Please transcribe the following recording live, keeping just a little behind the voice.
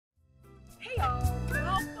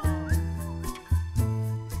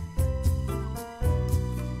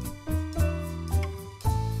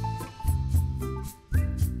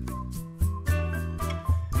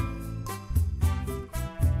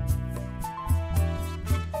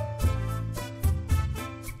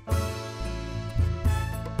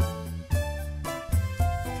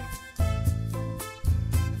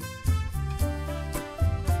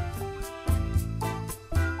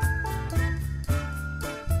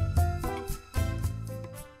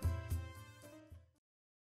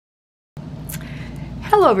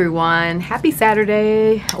Hello everyone, happy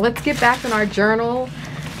Saturday. Let's get back in our journal.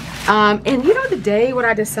 And you know, today what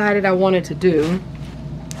I decided I wanted to do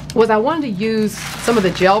was I wanted to use some of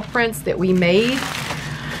the gel prints that we made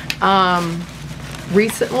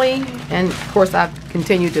recently, and of course I've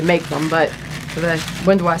continued to make them, but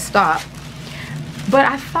when do I stop? But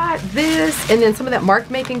I thought this and then some of that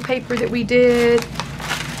mark making paper that we did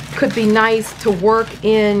could be nice to work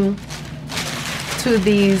in to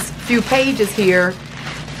these few pages here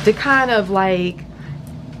to kind of like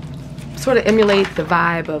sort of emulate the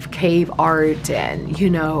vibe of cave art and, you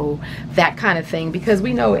know, that kind of thing, because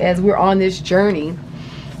we know as we're on this journey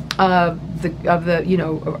of the you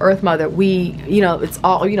know, of Earth Mother, we, you know, it's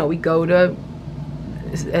all, you know, we go to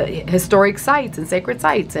historic sites and sacred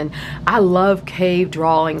sites, and I love cave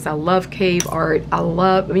drawings, I love cave art, I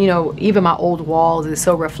love, you know, even my old walls is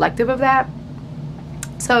so reflective of that.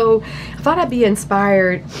 So I thought I'd be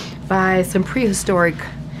inspired by some prehistoric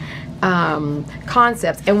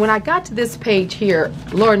concepts. And when I got to this page here,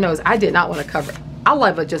 Lord knows I did not want to cover it. I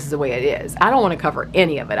love it just the way it is. I don't want to cover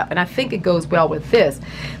any of it up, and I think it goes well with this.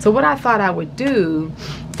 So what I thought I would do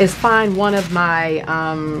is find one of my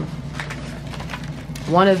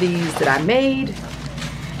one of these that I made,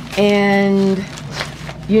 and,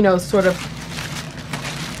 you know, sort of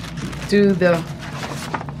do the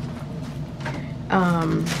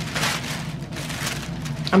I'm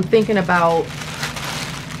thinking about,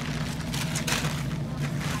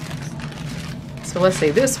 so let's say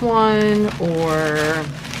this one, or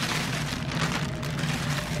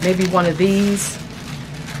maybe one of these,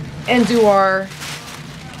 and do our,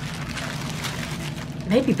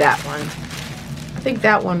 maybe that one. I think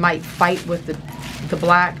that one might fight with the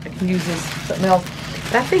black. I can use this something else.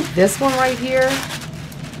 But I think this one right here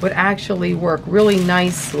would actually work really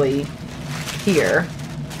nicely here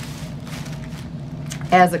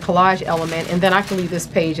as a collage element, and then I can leave this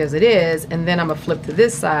page as it is, and then I'm gonna flip to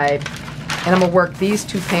this side and I'm gonna work these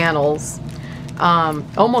two panels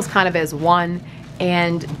almost kind of as one,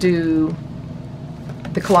 and do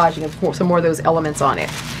the collaging of some more of those elements on it.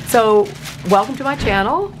 So welcome to my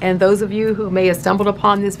channel, and those of you who may have stumbled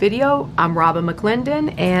upon this video, I'm Robin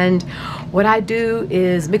McClendon, and what I do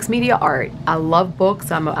is mixed media art. I love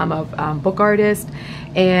books. I'm a book artist,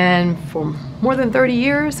 and for more than 30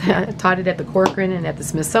 years I taught it at the Corcoran and at the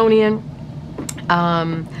Smithsonian.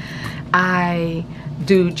 I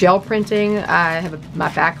do gel printing. I have my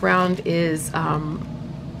background is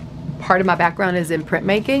part of my background is in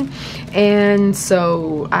printmaking, and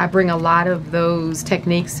so I bring a lot of those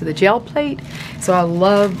techniques to the gel plate. So I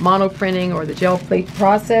love monoprinting or the gel plate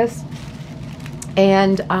process,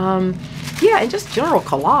 and yeah, and just general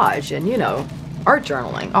collage and, you know, art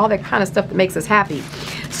journaling, all that kind of stuff that makes us happy.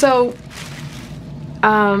 So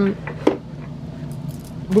we're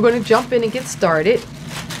going to jump in and get started.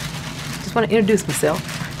 Just want to introduce myself,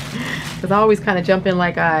 because I always kind of jump in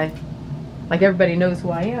like everybody knows who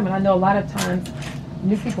I am, and I know a lot of times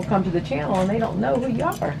new people come to the channel and they don't know who you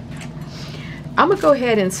are. I'm gonna go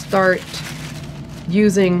ahead and start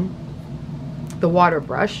using the water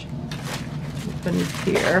brush. Open it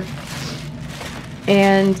here,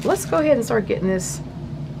 and let's go ahead and start getting this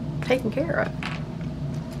taken care of.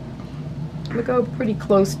 I'm gonna go pretty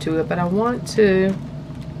close to it, but I want to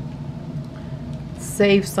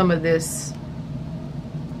save some of this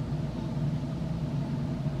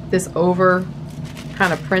over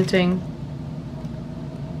kind of printing.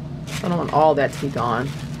 I don't want all that to be gone.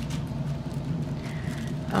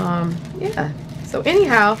 Yeah, so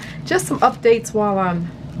anyhow, just some updates while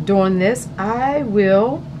I'm doing this.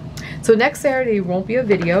 So next Saturday won't be a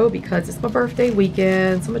video because it's my birthday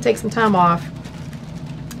weekend, so I'm gonna take some time off,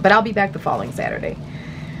 but I'll be back the following Saturday.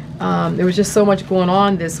 There was just so much going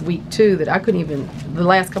on this week too that I couldn't even, the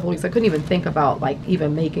last couple of weeks, I couldn't even think about like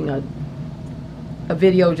even making a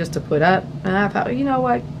video just to put up. And I thought, you know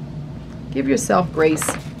what, give yourself grace.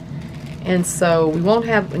 And so we won't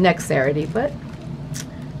have next Saturday, but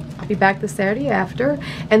I'll be back the Saturday after.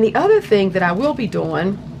 And the other thing that I will be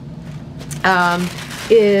doing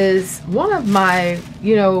is one of my,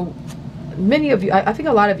 you know, many of you, I think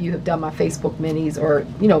a lot of you have done my Facebook minis, or,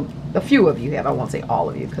 you know, a few of you have. I won't say all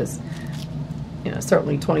of you, because, you know,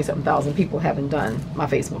 certainly 20-something thousand people haven't done my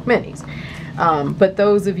Facebook minis. But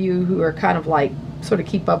those of you who are kind of like sort of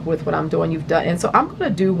keep up with what I'm doing, you've done. And so I'm going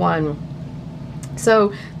to do one.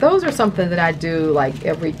 So those are something that I do like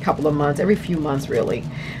every couple of months, every few months really.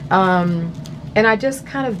 And I just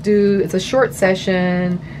kind of do, it's a short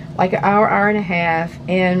session, like an hour, hour and a half,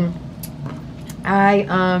 and I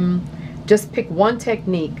just pick one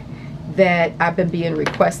technique that I've been being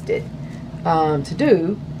requested to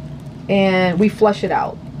do, and we flush it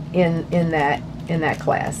out in that, in that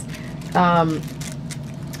class.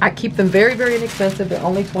 I keep them very, very inexpensive. They're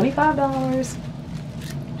only $25.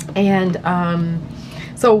 And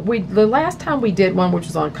so the last time we did one, which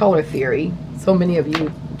was on color theory, so many of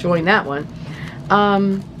you joined that one,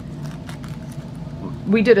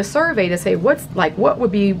 we did a survey to say what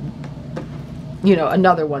would be, you know,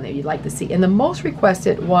 another one that you'd like to see. And the most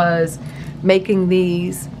requested was making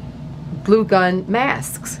these glue gun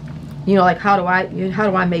masks. You know, like how do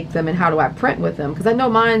I make them and how do I print with them? Because I know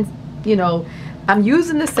mine, you know, I'm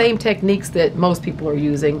using the same techniques that most people are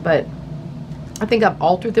using, but I think I've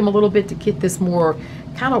altered them a little bit to get this more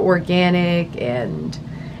kind of organic and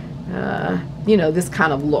you know, this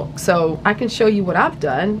kind of look. So I can show you what I've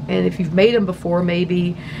done, and if you've made them before,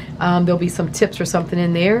 maybe there'll be some tips or something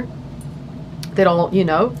in there that'll, you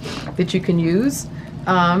know, that you can use.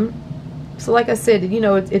 So like I said, you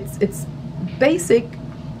know, it's basic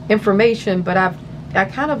information, but I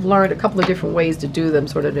kind of learned a couple of different ways to do them,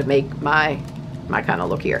 sort of to make my kind of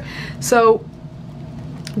look here. So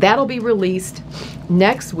that'll be released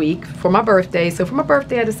next week for my birthday. So for my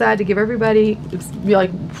birthday, I decided to give everybody like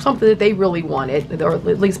something that they really wanted, or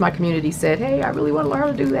at least my community said, hey, I really want to learn how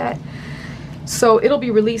to do that. So it'll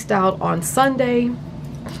be released out on Sunday.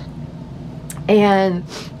 And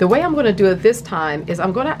the way I'm going to do it this time is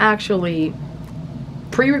I'm going to actually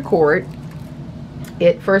pre-record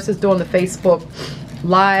it. First is doing the Facebook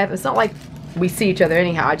Live. It's not like we see each other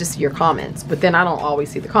anyhow. I just see your comments. But then I don't always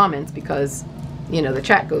see the comments because, you know, the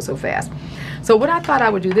chat goes so fast. So what I thought I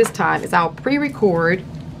would do this time is I'll pre-record.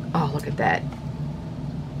 Oh, look at that.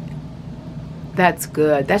 That's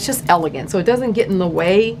good. That's just elegant. So it doesn't get in the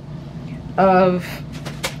way of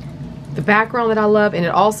the background that I love, and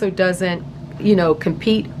it also doesn't, you know,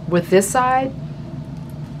 compete with this side,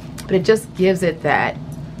 but it just gives it that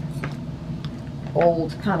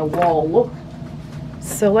old kind of wall look.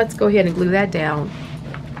 So let's go ahead and glue that down.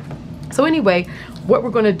 So anyway, what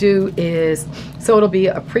we're going to do is, so it'll be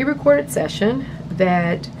a pre-recorded session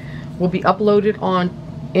that will be uploaded on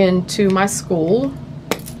into my school.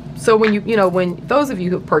 So when you know, when those of you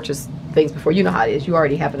who purchased things before, you know how it is. You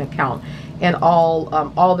already have an account, and all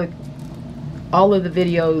of the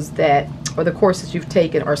videos that, or the courses you've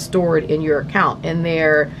taken, are stored in your account, and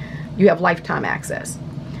there you have lifetime access.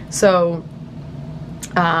 So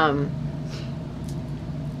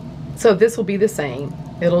so this will be the same.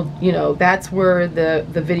 It'll, you know, that's where the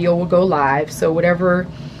video will go live. So whatever,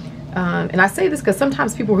 and I say this because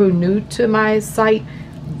sometimes people who are new to my site,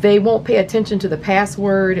 they won't pay attention to the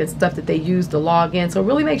password and stuff that they use to log in. So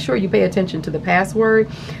really make sure you pay attention to the password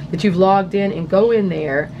that you've logged in, and go in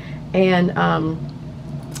there. And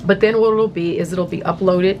but then what it'll be is it'll be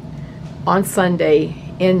uploaded on Sunday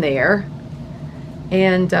in there,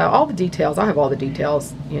 and all the details, I'll have all the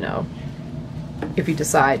details, you know, if you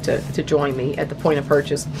decide to join me at the point of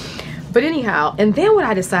purchase. But anyhow, and then what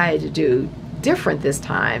I decided to do different this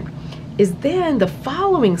time is then the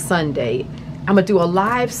following Sunday I'm gonna do a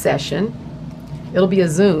live session. It'll be a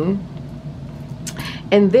Zoom,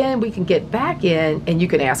 and then we can get back in and you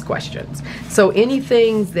can ask questions. So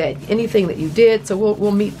anything that you did, so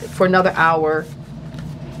we'll meet for another hour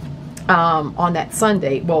on that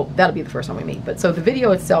Sunday. Well, that'll be the first time we meet. But so the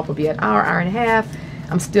video itself will be an hour, hour and a half.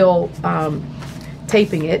 I'm still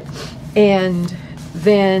taping it, and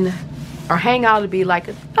then our hangout will be like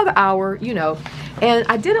another hour, you know. And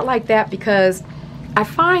I did it like that because I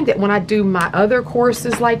find that when I do my other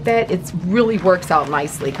courses like that, it really works out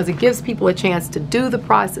nicely because it gives people a chance to do the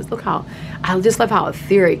process. Look how, I just love how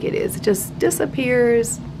etheric it is. It just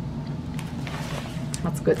disappears.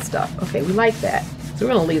 That's good stuff. Okay, we like that. So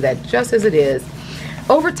we're gonna leave that just as it is.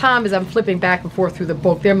 Over time, as I'm flipping back and forth through the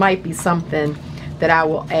book, there might be something that I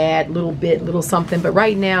will add, little something, but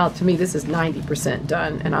right now, to me, this is 90%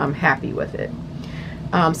 done, and I'm happy with it.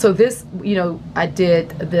 So this, you know, I did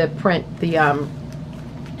the print,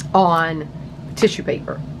 on tissue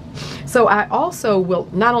paper. So I also will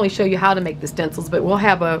not only show you how to make the stencils, but we'll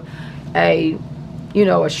have a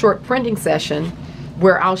short printing session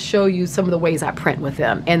where I'll show you some of the ways I print with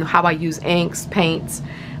them and how I use inks, paints,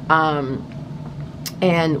 and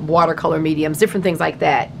watercolor mediums, different things like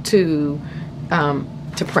that to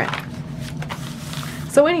print.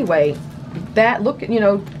 So anyway, that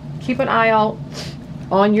keep an eye out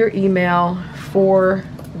on your email for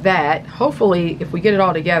that. Hopefully, if we get it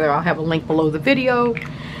all together, I'll have a link below the video,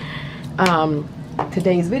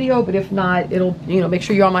 today's video, but if not, it'll, make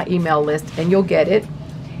sure you're on my email list and you'll get it.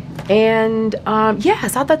 And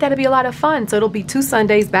yes, I thought that'd be a lot of fun. So it'll be 2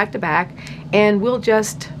 Sundays back to back, and we'll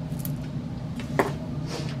just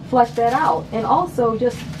flesh that out. And also,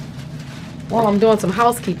 just while I'm doing some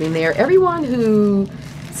housekeeping there, everyone who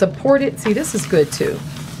support it. See, this is good too.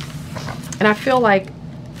 And I feel like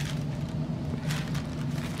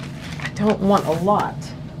I don't want a lot.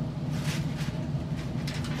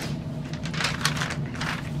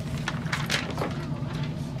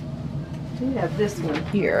 We have this one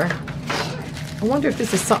here. I wonder if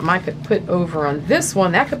this is something I could put over on this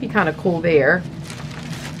one. That could be kind of cool there.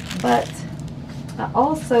 But I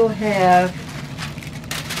also have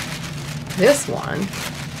this one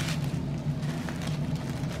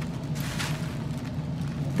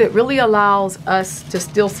that really allows us to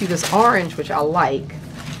still see this orange, which I like.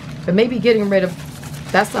 But maybe getting rid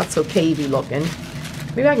of, that's not so cavey looking.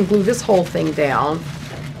 Maybe I can glue this whole thing down.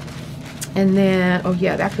 And then, oh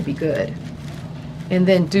yeah, that could be good. And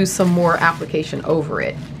then do some more application over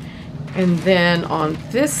it. And then on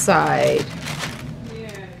this side,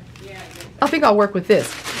 I think I'll work with this.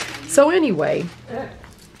 So anyway,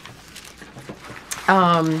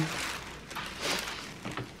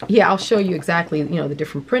 yeah, I'll show you exactly, you know, the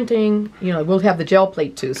different printing. You know, we'll have the gel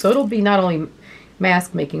plate too. So it'll be not only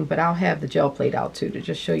mask making, but I'll have the gel plate out too to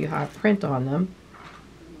just show you how I print on them.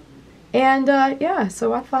 And yeah,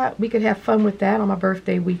 so I thought we could have fun with that on my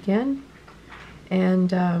birthday weekend.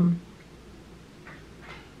 And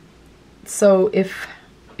so if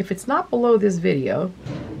it's not below this video,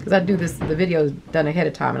 because I do this, the video is done ahead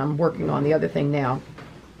of time and I'm working on the other thing now,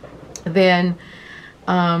 then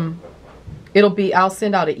it'll be, I'll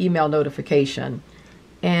send out an email notification.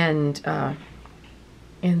 And then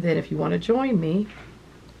if you want to join me,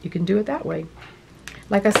 you can do it that way.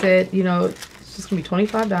 Like I said, you know, it's just gonna be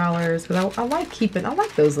 $25 because I like keeping, I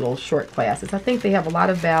like those little short classes. I think they have a lot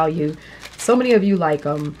of value. So many of you like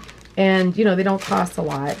them, and you know, they don't cost a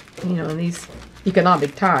lot. You know, in these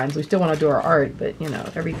economic times, we still want to do our art, but you know,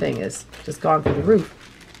 everything is just gone through the roof.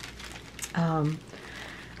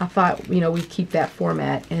 I thought, you know, we'd keep that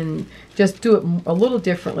format and just do it a little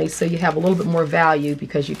differently so you have a little bit more value,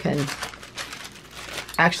 because you can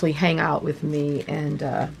actually hang out with me and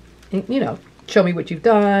you know, show me what you've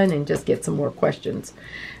done and just get some more questions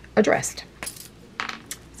addressed.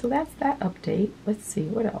 So that's that update. Let's see,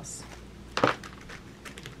 what else?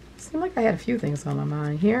 Seemed like I had a few things on my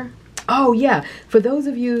mind here. Oh yeah, for those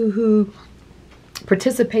of you who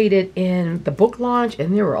participated in the book launch,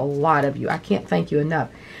 and there were a lot of you, I can't thank you enough.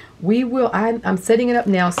 We will, I'm setting it up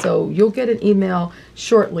now, so you'll get an email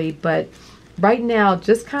shortly, but right now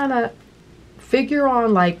just kind of figure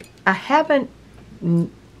on, like, I haven't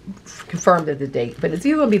confirmed the date, but it's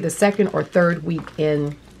either going to be the second or third week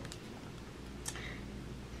in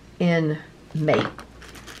May.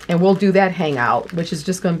 And we'll do that hangout, which is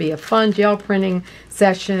just going to be a fun gel printing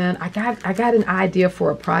session. I got an idea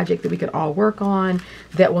for a project that we could all work on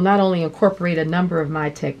that will not only incorporate a number of my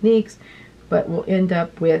techniques, but we'll end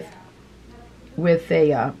up with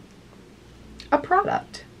a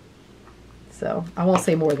product. So I won't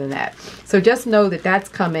say more than that. So just know that that's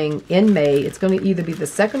coming in May. It's going to either be the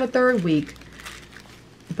second or third week,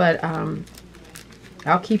 but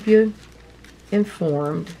I'll keep you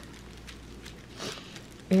informed.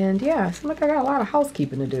 And yeah, it seems like I got a lot of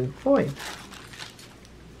housekeeping to do. Boy,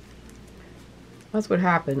 that's what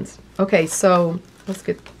happens. Okay, so let's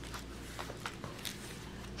get...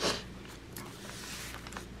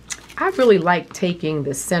 I really like taking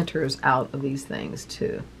the centers out of these things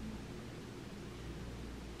too.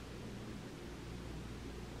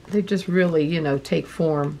 They just really, you know, take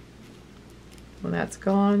form when that's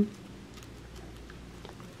gone.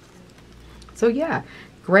 So yeah,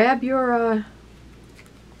 grab your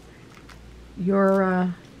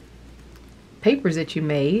papers that you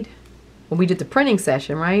made when we did the printing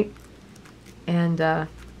session, right? And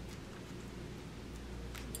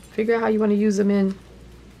figure out how you want to use them in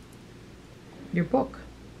your book.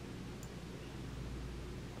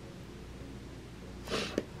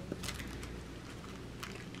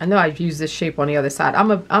 I know I've used this shape on the other side.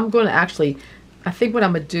 I'm going to actually, I think what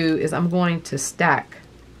I'm going to do is I'm going to stack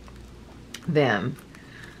them.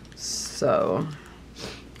 So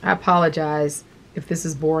I apologize if this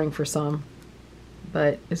is boring for some,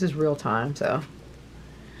 but this is real time. So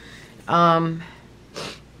in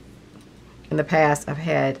the past I've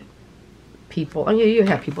had people, and you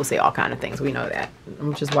have people say all kind of things, we know that,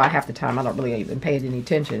 which is why half the time I don't really even pay it any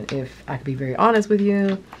attention, if I could be very honest with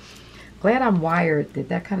you. Glad I'm wired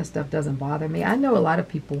that kind of stuff doesn't bother me. I know a lot of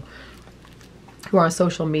people who are on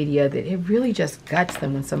social media that it really just guts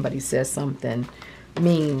them when somebody says something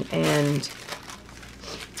mean, and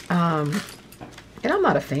I'm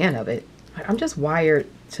not a fan of it. I'm just wired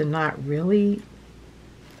to not really,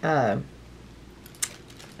 I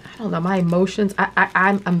don't know, my emotions.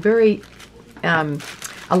 I'm very,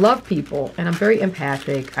 I love people, and I'm very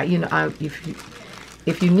empathic.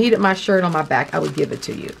 If you needed my shirt on my back, I would give it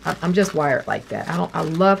to you. I'm just wired like that. I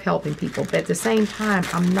love helping people, but at the same time,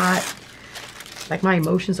 I'm not, like, my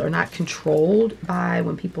emotions are not controlled by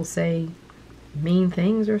when people say mean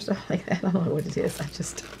things or stuff like that. I don't know what it is.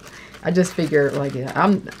 I just figure, like,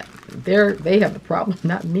 yeah, they have the problem,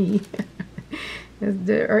 not me.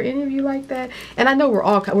 Are any of you like that? And I know we're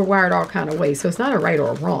wired all kind of ways, so it's not a right or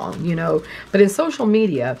a wrong, you know. But in social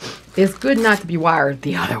media, it's good not to be wired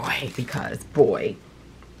the other way, because boy,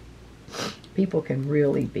 people can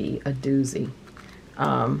really be a doozy.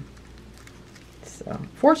 So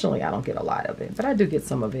fortunately, I don't get a lot of it, but I do get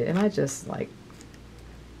some of it, and I just like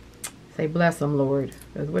say, bless them, Lord,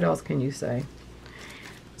 because what else can you say?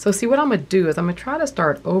 So see, what I'm gonna do is I'm gonna try to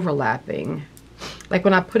start overlapping. Like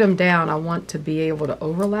when I put them down, I want to be able to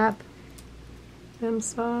overlap them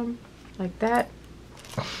some, like that.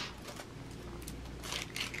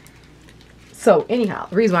 So anyhow,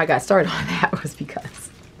 the reason why I got started on that was because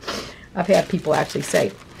I've had people actually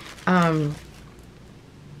say,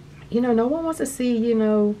 you know, no one wants to see, you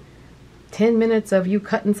know, 10 minutes of you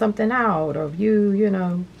cutting something out, or you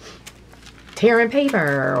know, tearing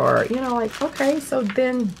paper, or, you know, like, okay, so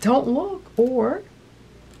then don't look, or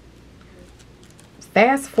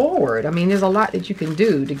fast forward. I mean, there's a lot that you can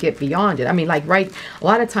do to get beyond it. I mean, like, a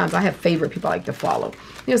lot of times I have favorite people I like to follow.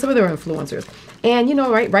 You know, some of them are influencers. And, you know,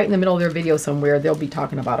 right in the middle of their video somewhere, they'll be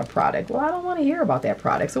talking about a product. Well, I don't want to hear about that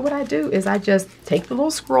product. So what I do is I just take the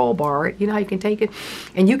little scroll bar, you know how you can take it,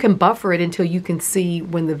 and you can buffer it until you can see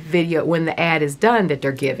when the ad is done that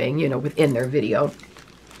they're giving, you know, within their video.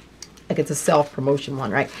 Like it's a self-promotion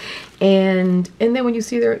one, right? And then when you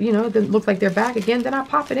see their, you know, it looks like they're back again, then I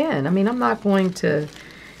pop it in. I mean, I'm not going to,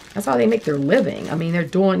 that's how they make their living. I mean, they're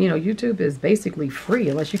doing, you know, YouTube is basically free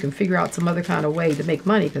unless you can figure out some other kind of way to make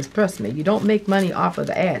money, because trust me, you don't make money off of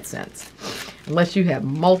the AdSense unless you have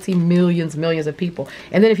millions of people.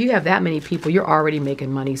 And then if you have that many people, you're already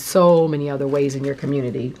making money so many other ways in your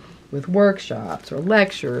community with workshops or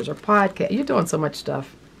lectures or podcasts. You're doing so much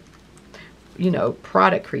stuff. You know,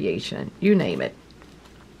 product creation, you name it.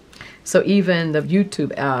 So even the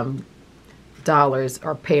YouTube dollars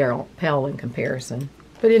are pale in comparison.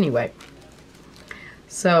 But anyway,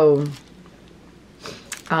 so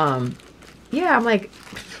yeah, I'm like,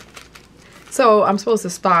 so I'm supposed to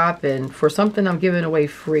stop and for something I'm giving away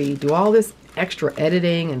free, do all this extra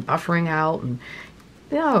editing and buffering out, and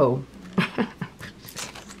no.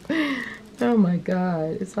 Oh my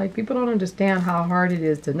God. It's like people don't understand how hard it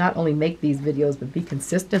is to not only make these videos, but be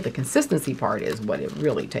consistent. The consistency part is what it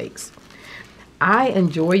really takes. I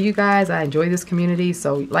enjoy you guys. I enjoy this community.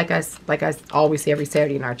 So like I always say every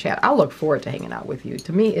Saturday in our chat, I look forward to hanging out with you.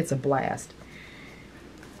 To me, it's a blast.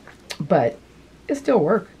 But it's still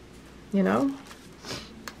work, you know?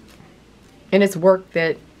 And it's work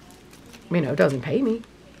that, you know, doesn't pay me.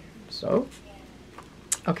 So,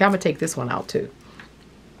 okay, I'm going to take this one out too.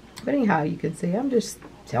 But anyhow, you can see, I'm just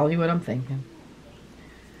telling you what I'm thinking.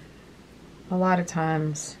 A lot of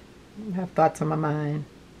times, I have thoughts on my mind.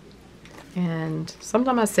 And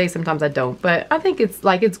sometimes I say, sometimes I don't. But I think it's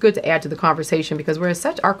like, it's good to add to the conversation, because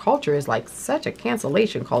our culture is like such a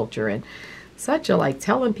cancellation culture and such a like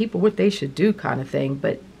telling people what they should do kind of thing.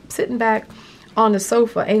 But sitting back on the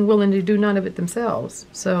sofa ain't willing to do none of it themselves.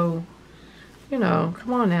 So, you know,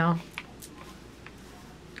 come on now.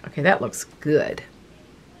 Okay, that looks good.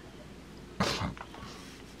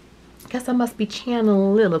 Guess I must be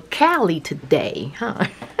channeling little Callie today, huh?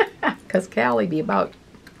 Because Callie be about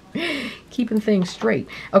keeping things straight.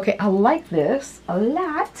 Okay, I like this a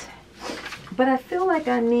lot, but I feel like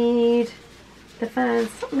I need to find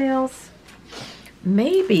something else.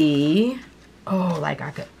 Maybe, oh, like I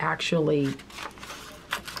could actually,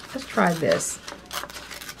 let's try this.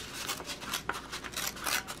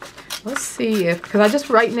 Let's see if, because I just,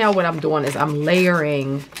 right now what I'm doing is I'm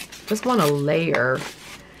layering. Just want to layer,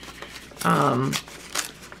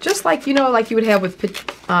 just like, you know, like you would have with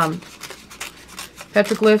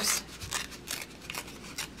petroglyphs.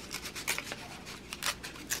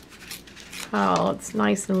 Oh, it's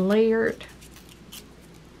nice and layered.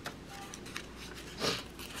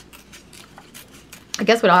 I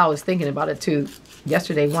guess what I was thinking about it too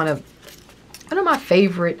yesterday, one of my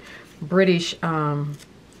favorite British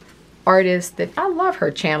artist that I love her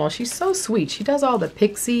channel. She's so sweet. She does all the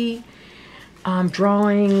pixie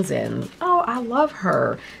drawings, and oh, I love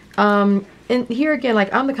her. And here again,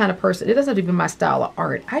 like, I'm the kind of person, it doesn't have to be my style of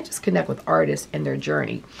art. I just connect with artists and their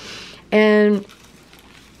journey. And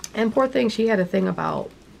poor thing, she had a thing about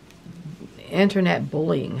internet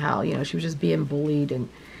bullying, how, you know, she was just being bullied, and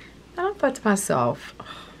I thought to myself,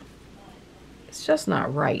 it's just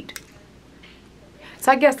not right.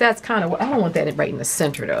 So I guess that's kind of, I don't want that right in the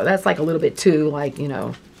center though. That's like a little bit too, like, you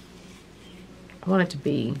know, I want it to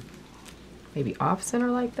be maybe off center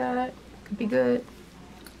like that. Could be good.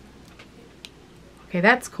 Okay,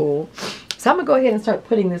 that's cool. So I'm gonna go ahead and start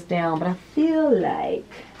putting this down, but I feel like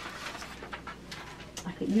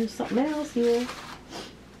I could use something else here.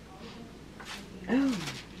 Oh,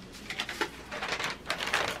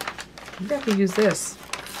 I definitely use this.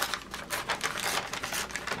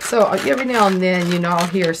 So every now and then, you know, I'll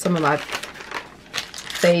hear some of my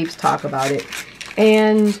faves talk about it.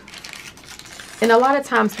 And a lot of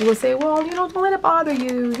times people say, well, you know, don't let it bother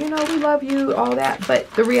you. You know, we love you, all that.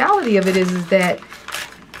 But the reality of it is that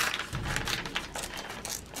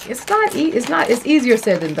it's easier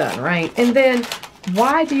said than done, right? And then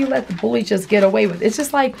why do you let the bully just get away with it? It's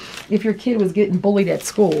just like if your kid was getting bullied at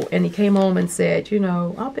school and he came home and said, you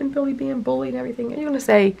know, I've been being bullied and everything. And you're going to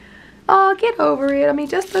say, oh, get over it. I mean,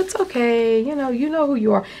 just, it's okay. You know who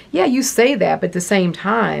you are. Yeah, you say that, but at the same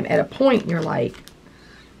time, at a point, you're like,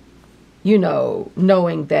 you know,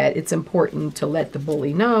 knowing that it's important to let the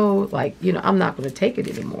bully know, like, you know, I'm not going to take it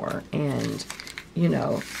anymore. And, you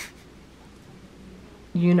know,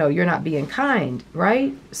 you're not being kind,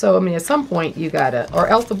 right? So, I mean, at some point you gotta, or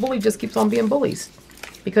else the bully just keeps on being bullies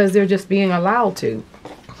because they're just being allowed to.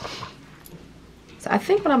 So I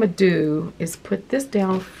think what I'm gonna do is put this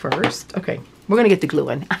down first. Okay, we're gonna get the glue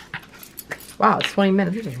in. Wow, it's 20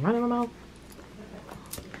 minutes. You're just running them out.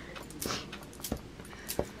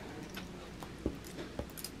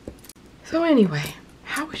 So anyway,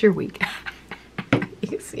 how was your week? You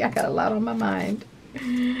can see I got a lot on my mind.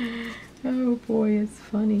 Oh boy, it's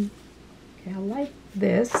funny. Okay, I like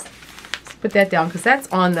this. Let's put that down because that's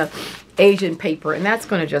on the Asian paper and that's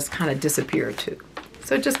going to just kind of disappear too.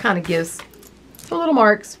 So it just kind of gives some little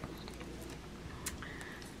marks.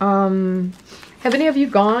 Have any of you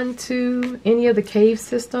gone to any of the cave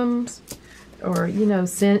systems or, you know,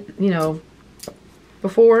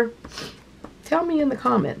 before? Tell me in the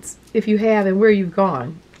comments if you have and where you've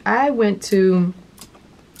gone. I went to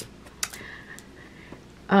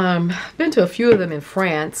been to a few of them in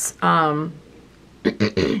France. I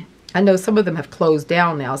know some of them have closed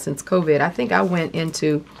down now since COVID. I think I went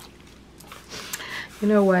into, you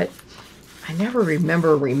know what, I never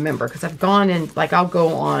remember because I've gone in, like I'll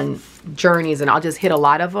go on journeys and I'll just hit a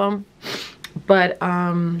lot of them. But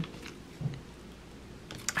I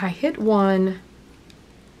hit one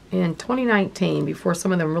in 2019 before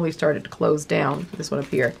some of them really started to close down. This one up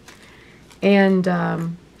here. And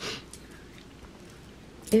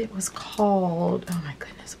it was called, oh my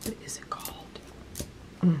goodness, what is it called?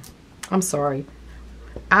 I'm sorry.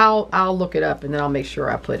 I'll look it up and then I'll make sure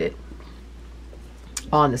I put it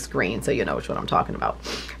on the screen so you know which one I'm talking about.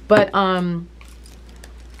 But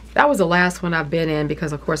that was the last one I've been in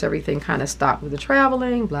because of course everything kind of stopped with the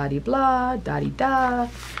traveling, blah-de-blah, da-de-da.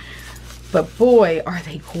 But boy, are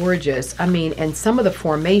they gorgeous. I mean, and some of the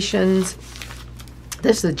formations,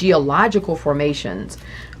 this is the geological formations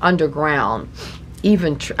underground.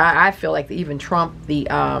 Even I feel like they even trump the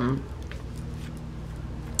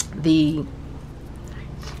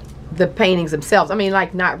paintings themselves. I mean,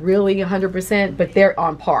 like not really 100%, but they're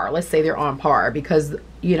on par. Let's say they're on par because,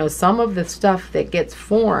 you know, some of the stuff that gets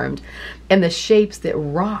formed and the shapes that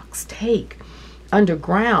rocks take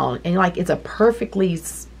underground, and like it's a perfectly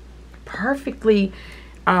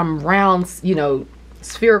round, you know,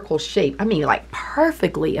 spherical shape. I mean, like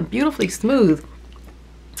perfectly and beautifully smooth.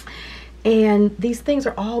 And these things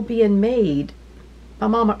are all being made by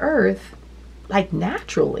Mama Earth, like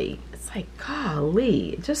naturally. It's like,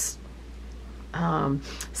 golly, just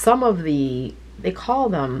some of the, they call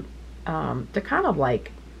them, they're kind of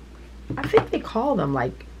like, I think they call them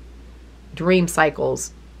like dream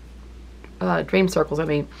circles. I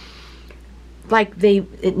mean, like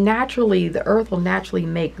it naturally, the Earth will naturally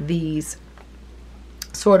make these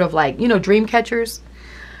sort of like, you know, dream catchers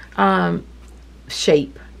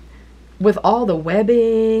shape. With all the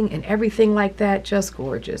webbing and everything like that, just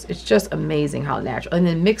gorgeous. It's just amazing how natural. And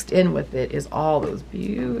then mixed in with it is all those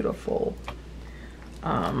beautiful,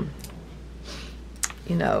 you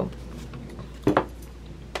know,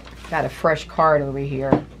 got a fresh card over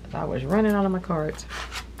here. I was running out of my cards.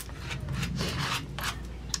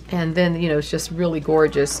 And then, you know, it's just really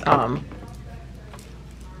gorgeous.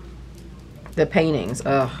 The paintings,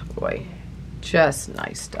 oh boy, just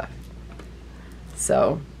nice stuff.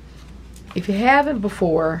 So if you haven't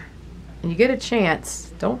before and you get a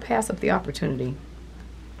chance, don't pass up the opportunity,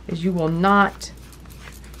 because you will not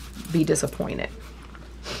be disappointed.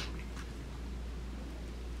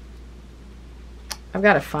 I've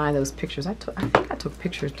got to find those pictures. I think I took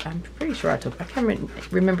pictures. I'm pretty sure I can't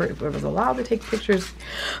remember if I was allowed to take pictures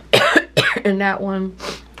in that one.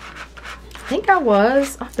 I think I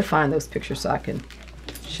was. I'll have to find those pictures so I can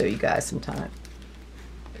show you guys sometime.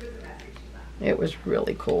 It was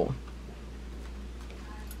really cool.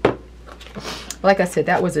 Like I said,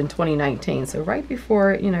 that was in 2019. So right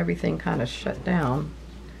before, you know, everything kind of shut down.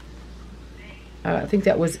 I think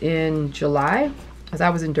that was in July. As I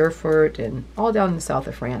was in Durfort and all down in the south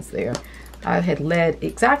of France there. I had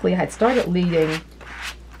started leading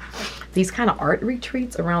these kind of art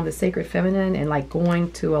retreats around the sacred feminine and like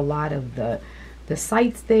going to a lot of the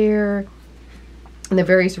sites there in the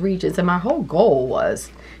various regions. And my whole goal was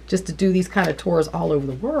just to do these kind of tours all over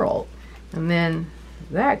the world. And then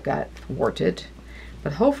that got thwarted.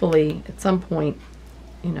 But hopefully at some point,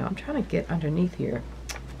 you know, I'm trying to get underneath here.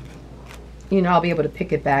 You know, I'll be able to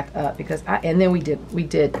pick it back up because and then we did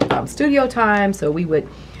studio time. So we would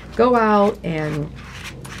go out and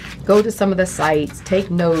go to some of the sites,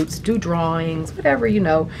 take notes, do drawings, whatever, you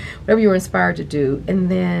know, whatever you were inspired to do,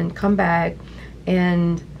 and then come back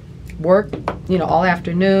and work, you know, all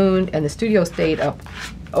afternoon. And the studio stayed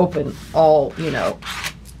open all, you know,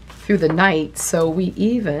 through the night. So we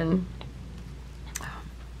even,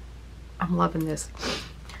 I'm loving this.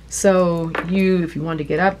 So if you wanted to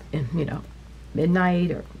get up and, you know, midnight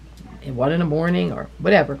or at 1 in the morning or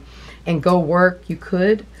whatever and go work, you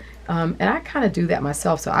could. And I kind of do that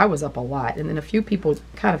myself, so I was up a lot. And then a few people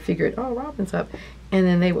kind of figured, oh, Robin's up. And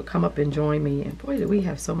then they would come up and join me. And boy, did we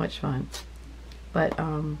have so much fun. But,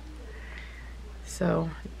 so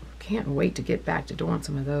can't wait to get back to doing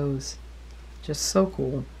some of those. Just so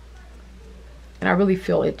cool. And I really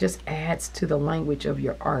feel it just adds to the language of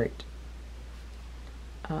your art.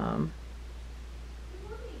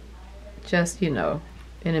 Just, you know,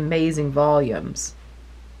 in amazing volumes.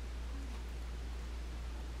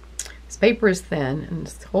 This paper is thin and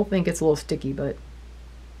this whole thing gets a little sticky, but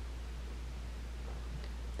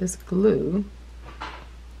this glue,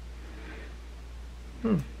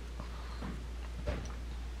 come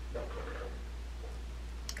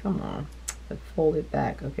on, let's fold it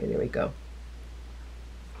back. Okay, there we go.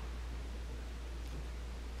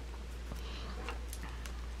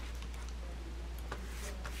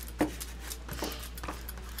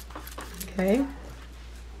 Okay.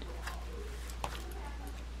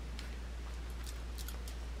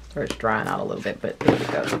 Starts drying out a little bit, but there we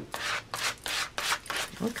go.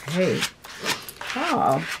 Okay.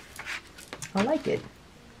 Oh, I like it.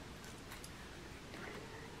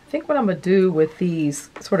 I think what I'm gonna do with these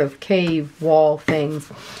sort of cave wall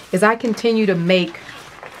things is I continue to make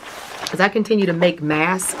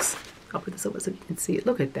masks. I'll put this over so you can see it.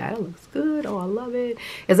 Look at that. It looks good. Oh, I love it.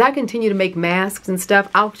 As I continue to make masks and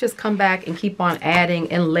stuff, I'll just come back and keep on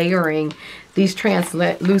adding and layering these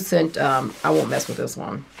translucent, I won't mess with this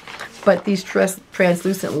one, but these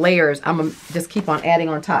translucent layers, I'm going to just keep on adding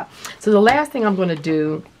on top. So the last thing I'm going to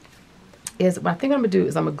do is, what I think I'm going to do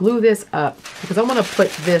is I'm going to glue this up because I want to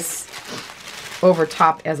put this over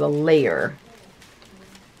top as a layer.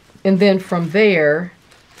 And then from there,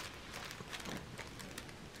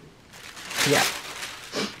 yeah,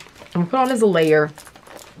 I'm gonna put on as a layer,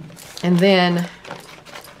 and then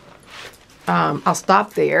I'll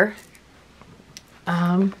stop there,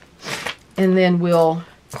 and then you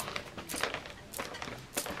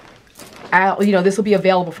know, this will be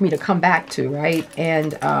available for me to come back to, right?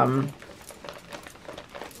 And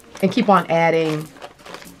keep on adding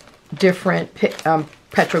different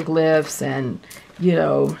petroglyphs and, you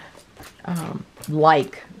know,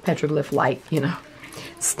 like petroglyph, like, you know,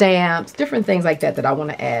 stamps, different things like that that I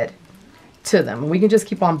want to add to them. And we can just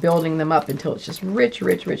keep on building them up until it's just rich,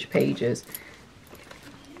 rich, rich pages.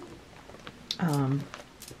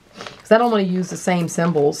 Because I don't want to use the same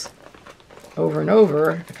symbols over and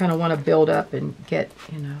over. I kind of want to build up and get,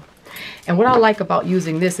 you know. And what I like about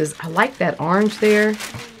using this is I like that orange there.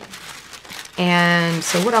 And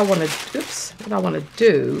so what I want to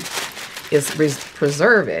do is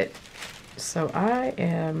preserve it. So I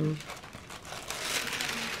am,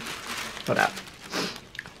 hold up.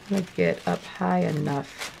 I'm going to get up high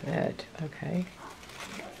enough that, okay.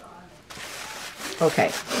 Okay.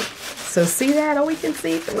 So see that? Oh, we can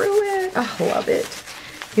see through it. Oh, I love it.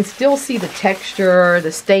 You can still see the texture,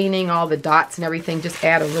 the staining, all the dots and everything. Just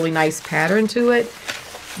add a really nice pattern to it.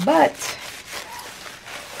 But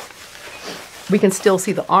we can still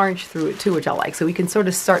see the orange through it too, which I like. So we can sort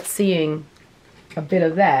of start seeing a bit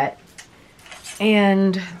of that.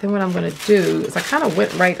 And then what I'm going to do is I kind of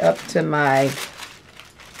went right up to my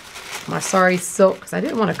sari silk because I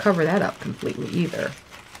didn't want to cover that up completely either.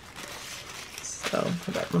 So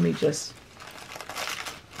let me just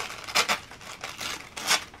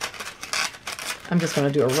I'm just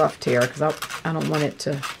going to do a rough tear because I don't want it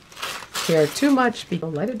to tear too much.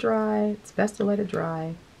 Let it dry. It's best to let it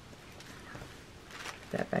dry.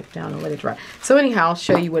 That back down and let it dry. So anyhow, I'll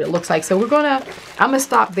show you what it looks like. So I'm gonna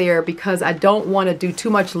stop there because I don't want to do too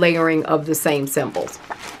much layering of the same symbols.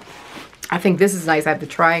 I think this is nice. I have the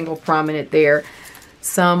triangle prominent there,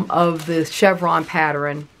 some of the chevron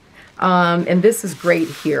pattern, and this is great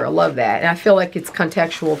here. I love that, and I feel like it's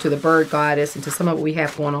contextual to the bird goddess and to some of what we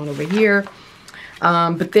have going on over here.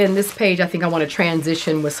 But then this page, I think I want to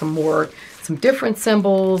transition with some different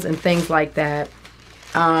symbols and things like that.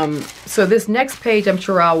 So this next page, I'm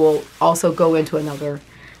sure I will also go into another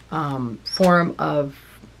form of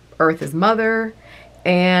Earth as Mother.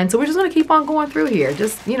 And so we're just going to keep on going through here,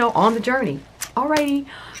 just, you know, on the journey. Alrighty,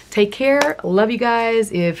 take care. Love you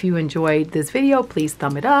guys. If you enjoyed this video, please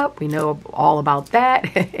thumb it up. We know all about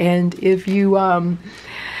that. And if you are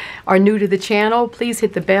new to the channel, please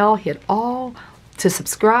hit the bell, hit all to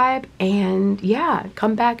subscribe, and yeah,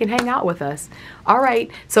 come back and hang out with us. All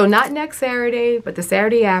right, so not next Saturday, but the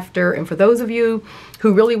Saturday after. And for those of you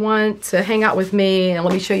who really want to hang out with me, and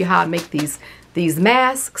let me show you how I make these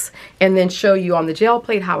masks, and then show you on the gel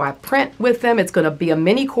plate how I print with them. It's going to be a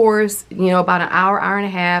mini course, you know, about an hour and a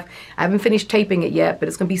half. I haven't finished taping it yet, but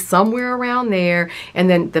it's going to be somewhere around there. And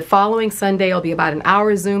then the following Sunday will be about an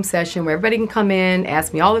hour Zoom session where everybody can come in,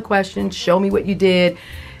 ask me all the questions, show me what you did.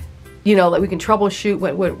 You know, like we can troubleshoot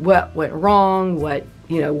what went wrong, what,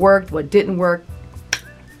 you know, worked, what didn't work,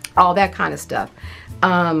 all that kind of stuff.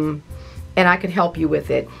 And I can help you with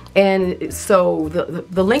it. And so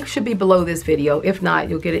the link should be below this video. If not,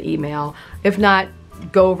 you'll get an email. If not,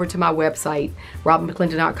 go over to my website,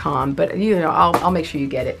 robinmcclendon.com. But, you know, I'll make sure you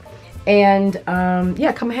get it. And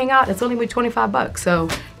yeah, come hang out. It's only 25 bucks. So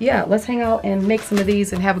yeah, let's hang out and make some of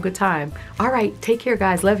these and have a good time. All right, take care,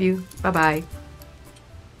 guys. Love you. Bye-bye.